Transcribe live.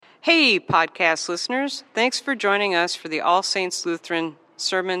Hey, podcast listeners. Thanks for joining us for the All Saints Lutheran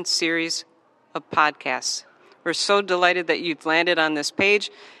Sermon Series of podcasts. We're so delighted that you've landed on this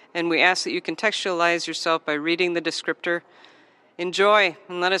page, and we ask that you contextualize yourself by reading the descriptor. Enjoy,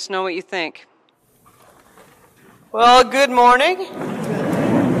 and let us know what you think. Well, good morning.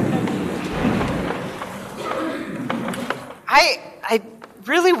 I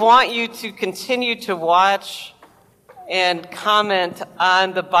really want you to continue to watch and comment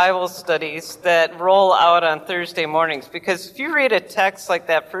on the Bible studies that roll out on Thursday mornings. Because if you read a text like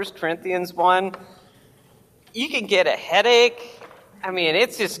that 1 Corinthians 1, you can get a headache. I mean,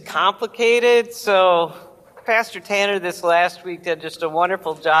 it's just complicated. So Pastor Tanner this last week did just a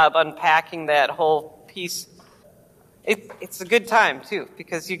wonderful job unpacking that whole piece. It's a good time, too,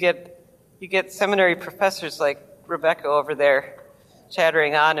 because you get seminary professors like Rebecca over there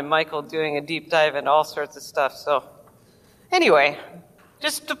chattering on and Michael doing a deep dive into all sorts of stuff. So anyway,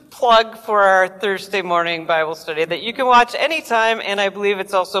 just a plug for our Thursday morning Bible study that you can watch anytime, and I believe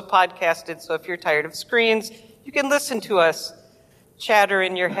it's also podcasted, so if you're tired of screens, you can listen to us chatter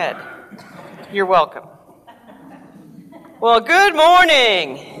in your head. You're welcome. Well, good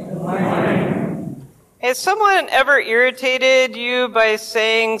morning. Good morning. Has someone ever irritated you by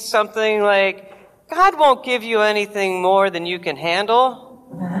saying something like, God won't give you anything more than you can handle?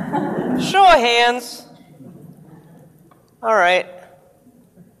 Show of hands. All right.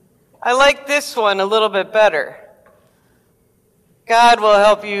 I like this one a little bit better. God will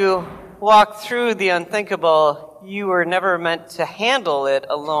help you walk through the unthinkable. You were never meant to handle it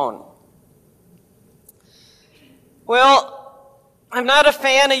alone. Well, I'm not a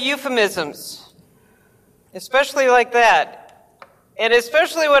fan of euphemisms, especially like that. And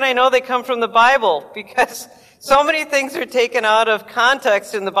especially when I know they come from the Bible, because so many things are taken out of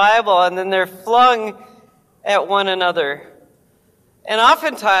context in the Bible and then they're flung at one another. And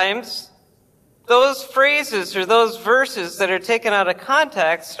oftentimes, those phrases or those verses that are taken out of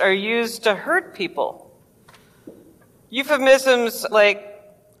context are used to hurt people. Euphemisms like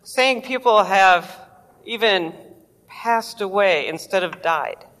saying people have even passed away instead of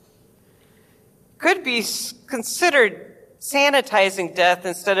died could be considered sanitizing death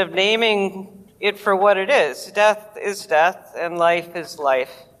instead of naming it for what it is. Death is death and life is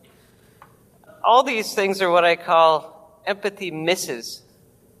life. All these things are what I call empathy misses.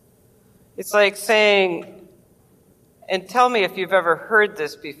 It's like saying, and tell me if you've ever heard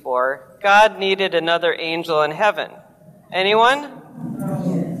this before, God needed another angel in heaven.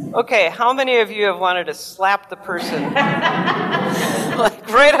 Anyone? Okay, how many of you have wanted to slap the person like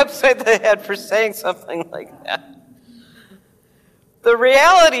right upside the head for saying something like that? The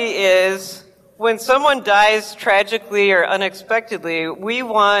reality is, when someone dies tragically or unexpectedly, we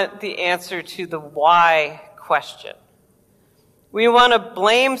want the answer to the why question. We want to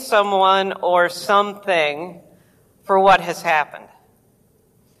blame someone or something for what has happened.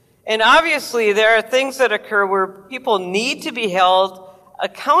 And obviously, there are things that occur where people need to be held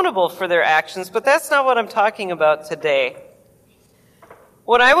accountable for their actions, but that's not what I'm talking about today.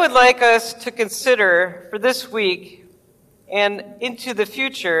 What I would like us to consider for this week and into the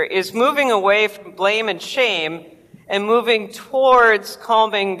future is moving away from blame and shame and moving towards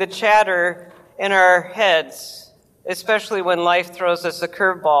calming the chatter in our heads, especially when life throws us a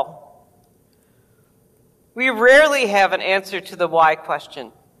curveball. We rarely have an answer to the why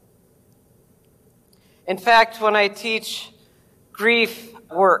question. In fact, when I teach grief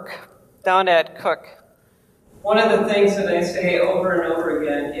work down at Cook, one of the things that I say over and over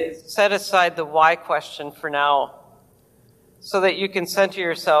again is set aside the why question for now, so that you can center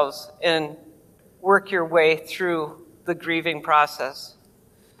yourselves and work your way through the grieving process.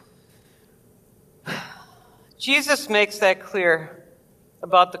 Jesus makes that clear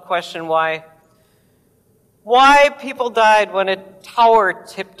about the question why. Why people died when a tower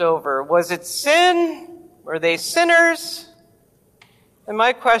tipped over. Was it sin? Were they sinners? And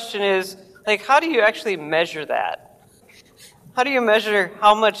my question is, how do you actually measure that? How do you measure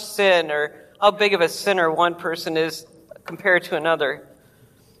how much sin or how big of a sinner one person is compared to another?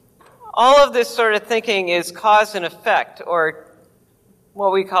 All of this sort of thinking is cause and effect, or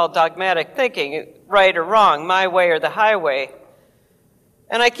what we call dogmatic thinking, right or wrong, my way or the highway.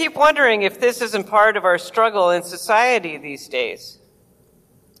 And I keep wondering if this isn't part of our struggle in society these days.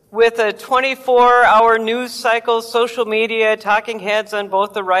 With a 24-hour news cycle, social media, talking heads on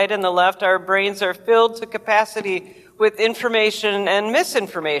both the right and the left, our brains are filled to capacity with information and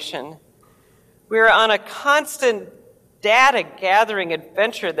misinformation. We are on a constant data gathering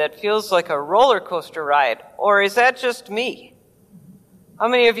adventure that feels like a roller coaster ride. Or is that just me? How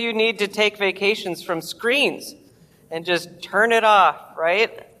many of you need to take vacations from screens and just turn it off,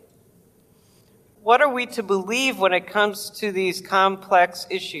 right? what are we to believe when it comes to these complex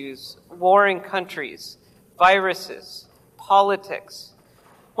issues, warring countries, viruses, politics?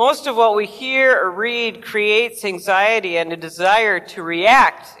 Most of what we hear or read creates anxiety and a desire to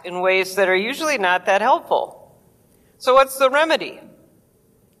react in ways that are usually not that helpful. So what's the remedy?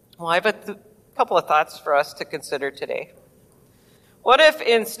 Well, I have a couple of thoughts for us to consider today. What if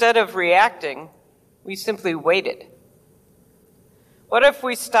instead of reacting, we simply waited? What if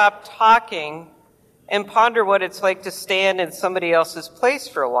we stopped talking and ponder what it's like to stand in somebody else's place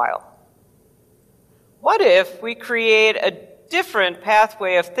for a while? What if we create a different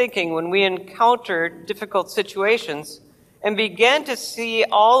pathway of thinking when we encounter difficult situations and begin to see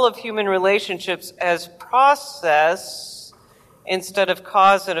all of human relationships as process instead of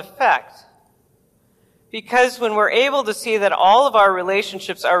cause and effect? Because when we're able to see that all of our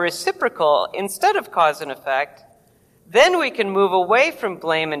relationships are reciprocal instead of cause and effect, then we can move away from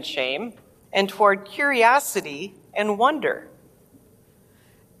blame and shame and toward curiosity and wonder.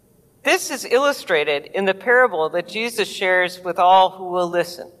 This is illustrated in the parable that Jesus shares with all who will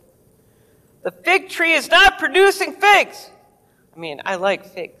listen. The fig tree is not producing figs. I like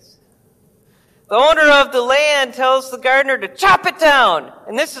figs. The owner of the land tells the gardener to chop it down,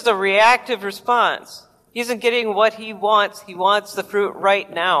 and this is a reactive response. He isn't getting what he wants the fruit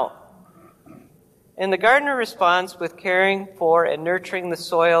right now. And the gardener responds with caring for and nurturing the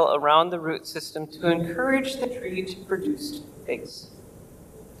soil around the root system to encourage the tree to produce figs.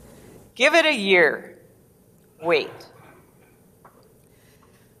 Give it a year. Wait.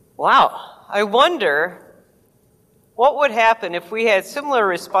 Wow. I wonder what would happen if we had similar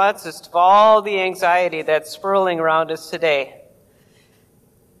responses to all the anxiety that's swirling around us today.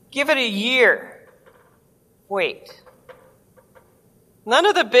 Give it a year. Wait. None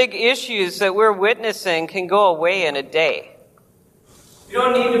of the big issues that we're witnessing can go away in a day. You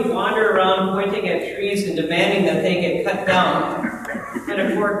don't need to wander around pointing at trees and demanding that they get cut down,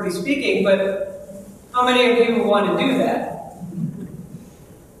 metaphorically speaking, but how many of you want to do that?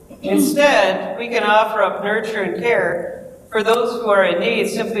 Instead, we can offer up nurture and care for those who are in need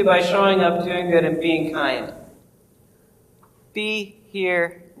simply by showing up, doing good, and being kind. Be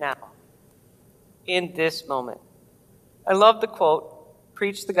here now, in this moment. I love the quote,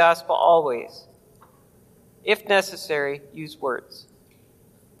 preach the gospel always. If necessary, use words.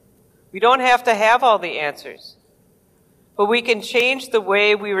 We don't have to have all the answers, but we can change the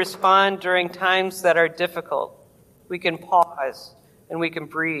way we respond during times that are difficult. We can pause and we can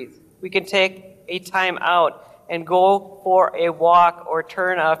breathe. We can take a time out and go for a walk or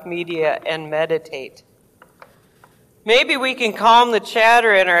turn off media and meditate. Maybe we can calm the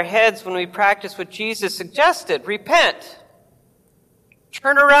chatter in our heads when we practice what Jesus suggested. Repent.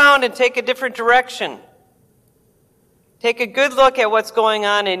 Turn around and take a different direction. Take a good look at what's going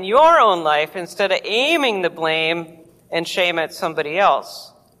on in your own life instead of aiming the blame and shame at somebody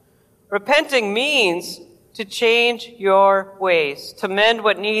else. Repenting means to change your ways, to mend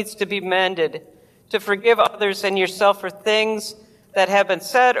what needs to be mended, to forgive others and yourself for things that have been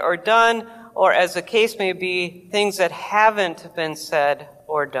said or done, or as the case may be, things that haven't been said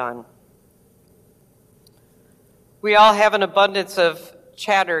or done. We all have an abundance of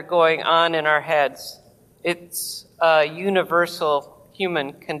chatter going on in our heads. It's a universal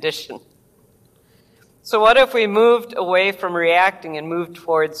human condition. So what if we moved away from reacting and moved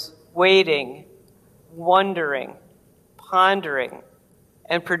towards waiting, wondering, pondering,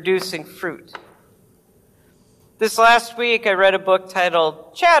 and producing fruit? This last week I read a book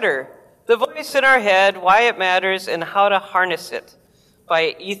titled Chatter, The Voice in Our Head, Why It Matters, and How to Harness It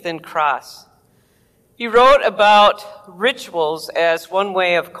by Ethan Kross. He wrote about rituals as one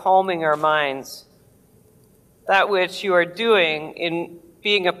way of calming our minds. That which you are doing in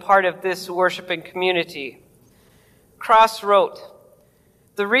being a part of this worshiping community. Kross wrote,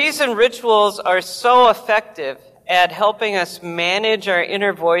 "The reason rituals are so effective at helping us manage our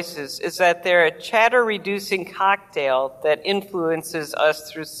inner voices is that they're a chatter-reducing cocktail that influences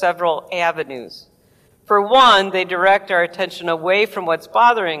us through several avenues. For one, they direct our attention away from what's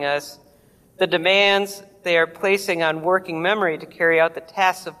bothering us, the demands they are placing on working memory to carry out the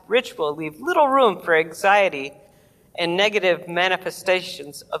tasks of ritual leave little room for anxiety and negative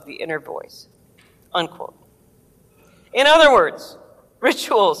manifestations of the inner voice." Unquote. In other words,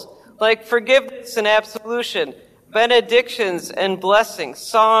 rituals like forgiveness and absolution, benedictions and blessings,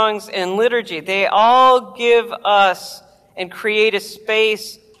 songs and liturgy, they all give us and create a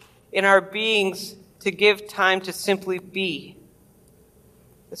space in our beings to give time to simply be.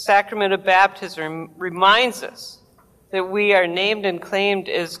 The sacrament of baptism reminds us that we are named and claimed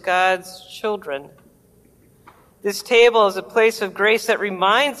as God's children. This table is a place of grace that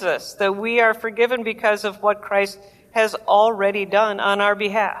reminds us that we are forgiven because of what Christ has already done on our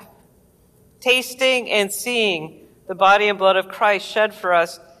behalf. Tasting and seeing the body and blood of Christ shed for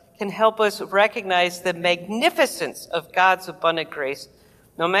us can help us recognize the magnificence of God's abundant grace,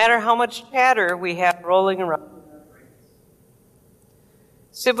 no matter how much chatter we have rolling around.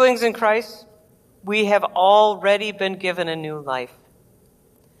 Siblings in Christ, we have already been given a new life.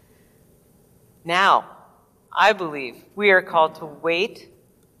 Now, I believe we are called to wait,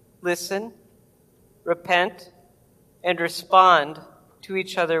 listen, repent, and respond to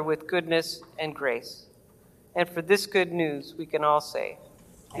each other with goodness and grace. And for this good news, we can all say,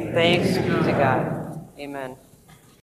 thanks be to God. Amen.